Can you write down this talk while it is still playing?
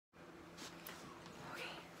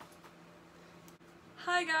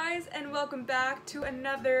Hi guys, and welcome back to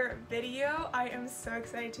another video. I am so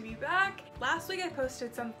excited to be back. Last week I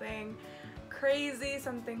posted something crazy,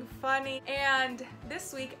 something funny, and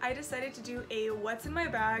this week I decided to do a what's in my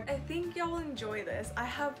bag. I think y'all enjoy this. I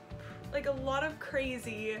have like a lot of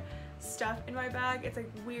crazy stuff in my bag. It's like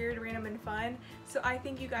weird, random, and fun, so I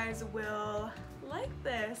think you guys will like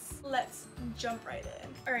this. Let's jump right in.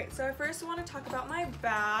 Alright, so I first want to talk about my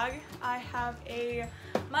bag. I have a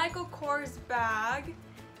Michael Kors bag,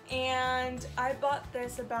 and I bought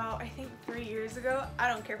this about, I think, 3 years ago. I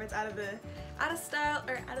don't care if it's out of style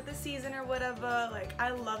or out of the season or whatever. Like, I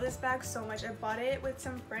love this bag so much. I bought it with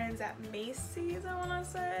some friends at Macy's, I want to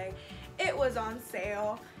say. It was on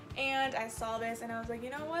sale, and I saw this and I was like, you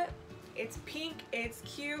know what? It's pink, it's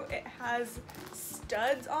cute, it has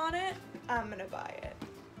studs on it. I'm gonna buy it.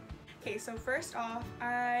 Okay, so first off,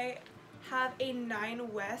 I have a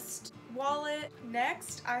Nine West wallet.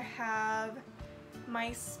 Next, I have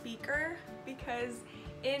my speaker, because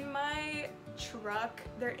in my truck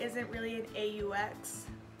there isn't really an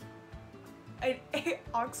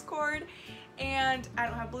aux cord, and I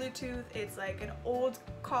don't have Bluetooth. It's like an old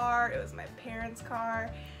car. It was my parents'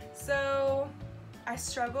 car, so I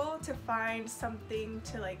struggle to find something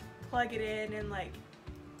to like plug it in and like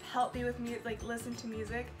help me with music, like listen to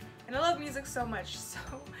music. And I love music so much, so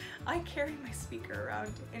I carry my speaker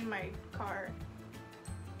around in my car.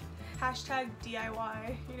 Hashtag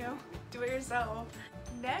DIY, you know, do it yourself.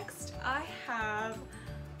 Next, I have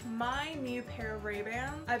my new pair of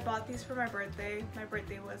Ray-Bans. I bought these for my birthday. My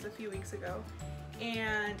birthday was a few weeks ago,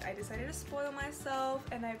 and I decided to spoil myself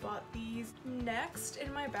and I bought these. Next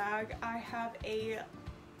in my bag, I have a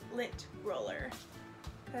lint roller,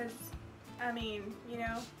 because I mean, you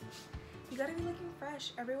know, you gotta be looking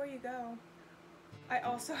fresh everywhere you go. I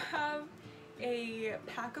also have a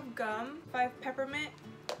pack of gum, 5 peppermint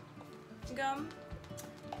gum.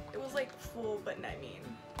 It was like full, but I mean,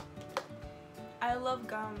 I love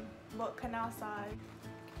gum. What can I say?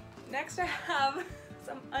 Next, I have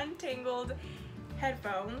some untangled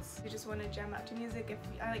headphones. You just want to jam out to music. If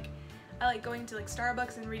I like going to like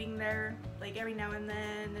Starbucks and reading there like every now and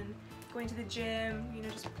then, and going to the gym, you know,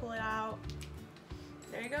 just pull it out.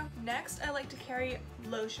 There you go. Next, I like to carry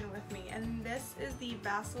lotion with me, and this is the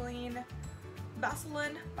Vaseline.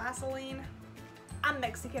 I'm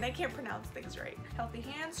Mexican, I can't pronounce things right. Healthy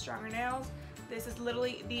hands, stronger nails. This is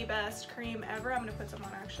literally the best cream ever. I'm gonna put some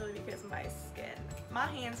on actually, because my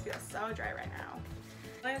hands feel so dry right now.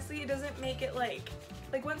 Honestly, it doesn't make it like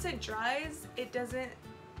once it dries, it doesn't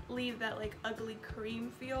leave that like ugly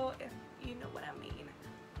cream feel, if you know what I mean.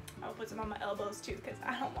 I'll put some on my elbows too, because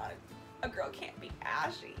I don't want it. A girl can't be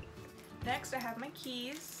ashy. Next, I have my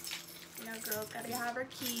keys. You know, girls gotta have her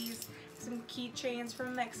keys. Some keychains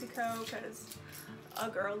from Mexico, because a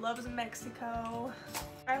girl loves Mexico.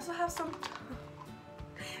 I also have some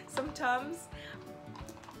Tums.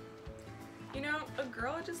 You know, a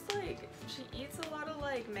girl just like, she eats a lot of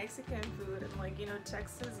like Mexican food and like, you know,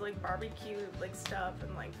 Texas like barbecue like stuff,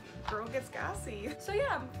 and like girl gets gassy. So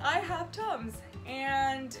yeah, I have Tums,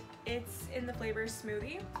 and it's in the flavor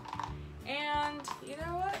smoothie. And you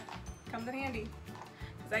know what? Comes in handy,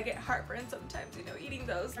 because I get heartburn sometimes, you know, eating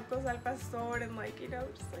those tacos al pastor and like, you know,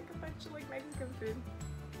 just like a bunch of like Mexican food.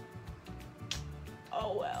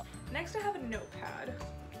 Oh well. Next, I have a notepad.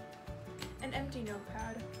 An empty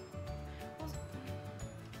notepad. Well,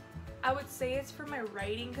 I would say it's for my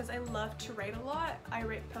writing, because I love to write a lot. I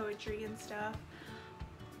write poetry and stuff,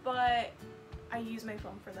 but I use my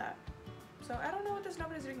phone for that. So I don't know what this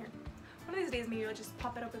notepad is doing here. One of these days, maybe I'll just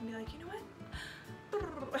pop it up and be like, you know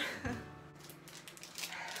what?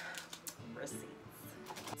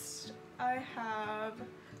 Receipts. I have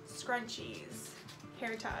scrunchies,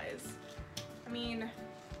 hair ties. I mean,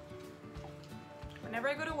 whenever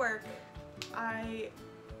I go to work, I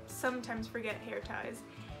sometimes forget hair ties,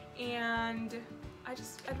 and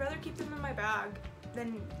I'd rather keep them in my bag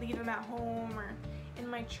than leave them at home or in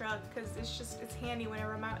my truck, because it's handy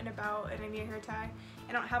whenever I'm out and about and I need a hair tie.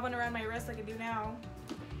 I don't have one around my wrist like I do now,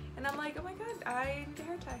 and I'm like, oh my god, I need a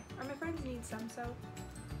hair tie, or my friends need some, so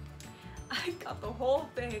I got the whole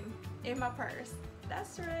thing in my purse.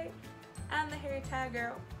 That's right, I'm the hair tie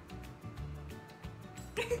girl.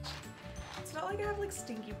 It's not like I have like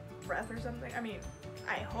stinky breath or something. I mean,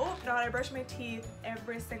 I hope not. I brush my teeth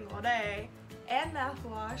every single day, and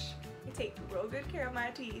mouthwash. I take real good care of my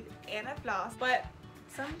teeth, and I floss. But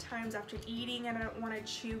sometimes after eating and I don't want to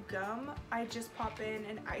chew gum, I just pop in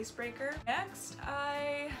an icebreaker. Next,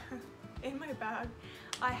 in my bag,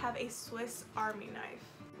 I have a Swiss Army knife.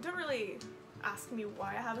 Don't really ask me why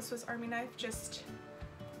I have a Swiss Army knife, just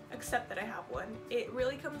accept that I have one. It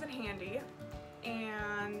really comes in handy.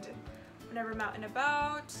 and whenever I'm out and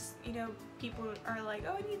about, you know, people are like,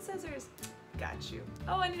 oh, I need scissors. Got you.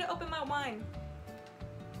 Oh, I need to open my wine.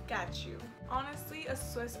 Got you. Honestly, a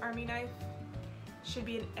Swiss Army knife should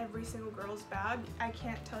be in every single girl's bag. I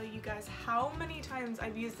can't tell you guys how many times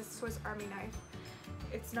I've used this Swiss Army knife.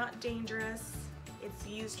 It's not dangerous. It's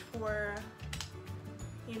used for,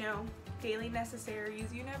 you know, daily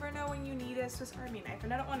necessaries. You never know when you need a Swiss Army knife,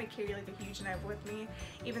 and I don't want to carry like a huge knife with me,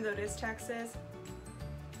 even though it is Texas.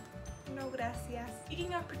 No gracias.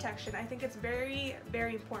 Speaking of protection, I think it's very,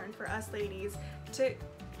 very important for us ladies to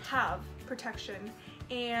have protection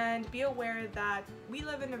and be aware that we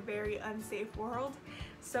live in a very unsafe world.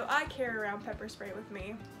 So I carry around pepper spray with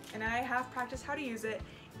me, and I have practiced how to use it,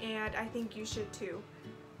 and I think you should too.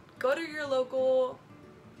 Go to your local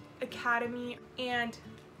academy and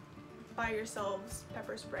buy yourselves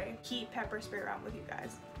pepper spray. Keep pepper spray around with you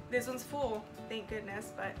guys. This one's full, thank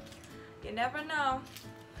goodness, but you never know.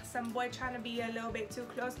 Some boy trying to be a little bit too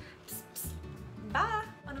close. Psst, psst. Bye!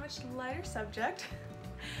 On a much lighter subject,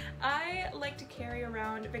 I like to carry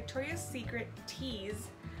around Victoria's Secret Tease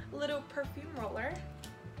little perfume roller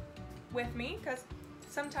with me because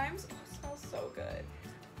sometimes, oh, it smells so good.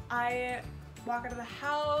 I walk out of the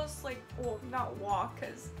house, like, well, not walk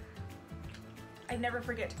because I never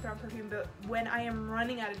forget to put on perfume, but when I am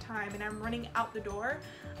running out of time and I'm running out the door,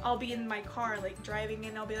 I'll be in my car like driving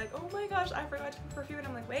and I'll be like, oh my gosh, I forgot to put perfume, and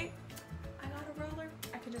I'm like, wait, I got a roller.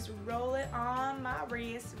 I can just roll it on my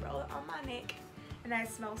wrist, roll it on my neck, and I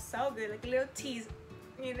smell so good, like a little tease.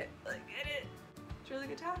 You know, like, get it. It's really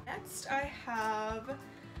good time. Next I have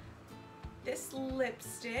this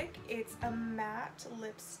lipstick. It's a matte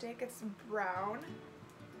lipstick. It's brown.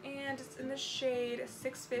 And it's in the shade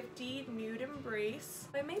 650 Nude Embrace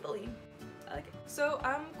by Maybelline. I like it. So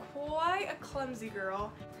I'm quite a clumsy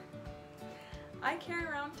girl. I carry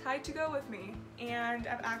around Tide to Go with me, and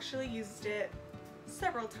I've actually used it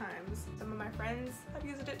several times. Some of my friends have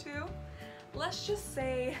used it too. Let's just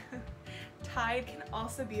say Tide can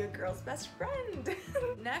also be a girl's best friend.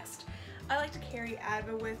 Next, I like to carry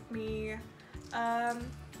Advil with me,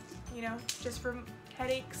 you know, just for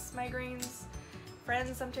headaches, migraines.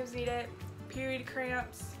 Friends sometimes need it, period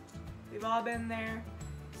cramps, we've all been there,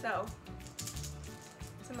 so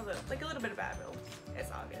like a little bit of Advil,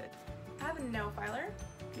 it's all good. I have a nail filer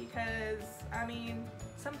because, I mean,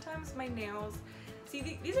 sometimes my nails,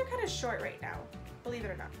 see these are kind of short right now, believe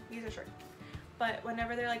it or not, these are short, but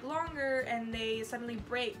whenever they're like longer and they suddenly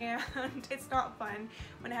break, and it's not fun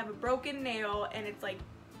when I have a broken nail and it's like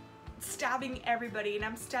stabbing everybody, and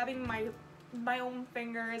I'm stabbing my own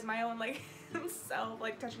fingers, my own like self,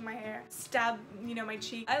 like touching my hair, stab, you know, my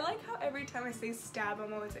cheek. I like how every time I say stab,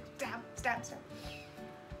 I'm always like stab, stab, stab.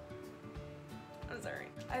 I'm sorry.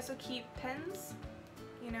 I also keep pens,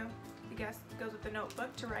 you know, I guess goes with the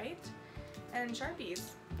notebook to write, and Sharpies,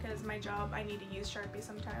 because my job I need to use Sharpies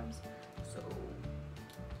sometimes. So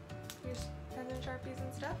here's pens and Sharpies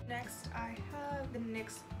and stuff. Next I have the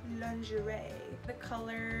NYX Lingerie, the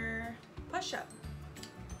color Push Up.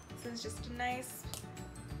 This is just a nice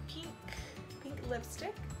pink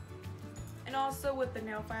lipstick. And also with the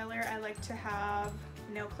nail filer, I like to have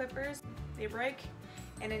nail clippers. They break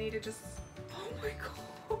and I need to just, oh my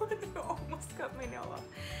god, I almost cut my nail off.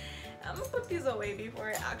 I'm gonna put these away before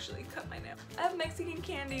I actually cut my nail. I have Mexican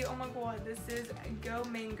candy. Oh my god, this is Go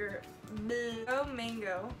Mango. Go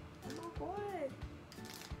Mango. Oh my god.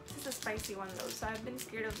 This is a spicy one though, so I've been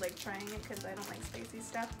scared of like trying it because I don't like spicy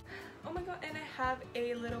stuff. Oh my god, and I have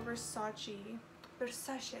a little Versace.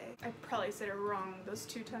 I probably said it wrong those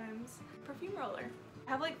 2 times. Perfume roller.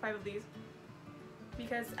 I have like 5 of these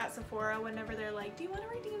because at Sephora, whenever they're like, do you want to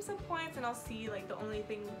redeem some points? And I'll see like the only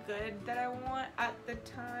thing good that I want at the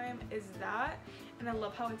time is that, and I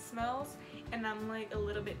love how it smells, and I'm like a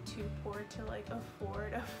little bit too poor to like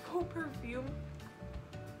afford a full perfume.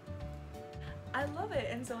 I love it,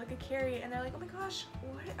 and so like I carry it and they're like, oh my gosh,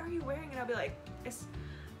 what are you wearing? And I'll be like, it's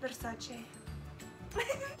Versace.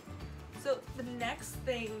 So the next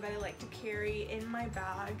thing that I like to carry in my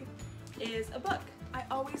bag is a book. I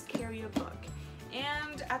always carry a book,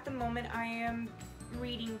 and at the moment I am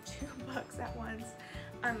reading 2 books at once.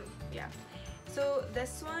 Yeah. So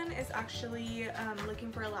this one is actually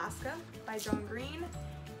Looking for Alaska by John Green,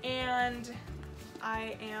 and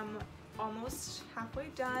I am almost halfway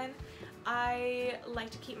done. I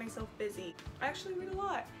like to keep myself busy. I actually read a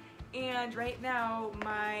lot. And right now,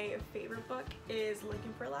 my favorite book is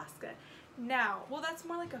Looking for Alaska. Now, well, that's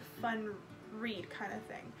more like a fun read kind of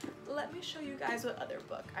thing. Let me show you guys what other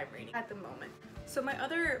book I'm reading at the moment. So my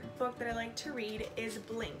other book that I like to read is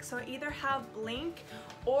Blink. So I either have Blink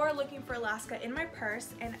or Looking for Alaska in my purse,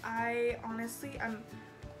 and I honestly, I'm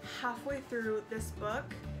halfway through this book.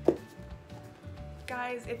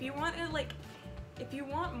 Guys, if you want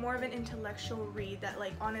more of an intellectual read that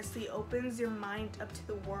like honestly opens your mind up to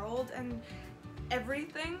the world and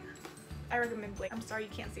everything, I recommend Blink. I'm sorry you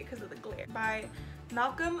can't see it because of the glare. By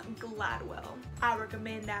Malcolm Gladwell. I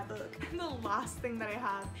recommend that book. And the last thing that I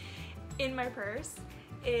have in my purse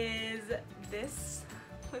is this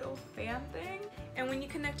little fan thing. And when you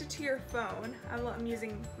connect it to your phone, I'm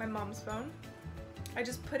using my mom's phone, I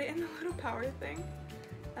just put it in the little power thing,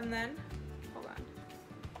 and then, hold on.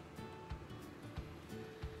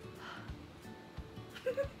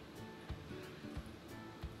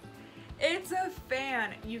 It's a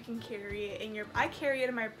fan. You can carry it in your, I carry it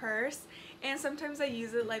in my purse, and sometimes I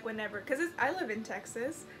use it like whenever, because I live in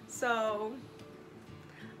Texas, so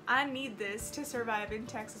I need this to survive in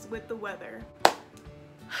Texas with the weather.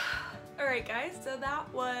 Alright guys, so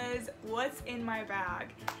that was what's in my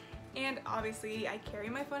bag. And obviously I carry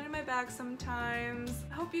my phone in my bag sometimes.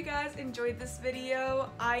 I hope you guys enjoyed this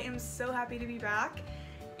video. I am so happy to be back,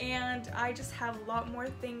 and I just have a lot more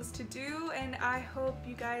things to do, and I hope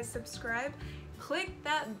you guys subscribe. Click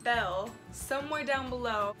that bell somewhere down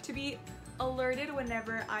below to be alerted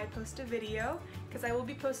whenever I post a video, because I will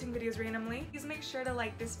be posting videos randomly. Please make sure to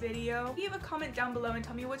like this video. Leave a comment down below and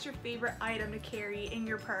tell me what's your favorite item to carry in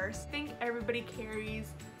your purse. I think everybody carries,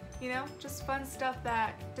 you know, just fun stuff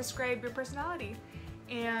that describe your personality,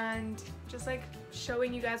 and just like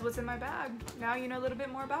showing you guys what's in my bag. Now you know a little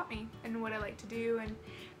bit more about me and what I like to do and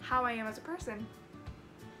how I am as a person,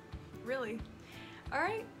 really.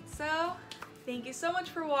 Alright, so thank you so much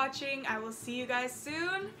for watching. I will see you guys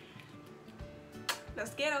soon.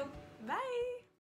 Los quiero. Bye.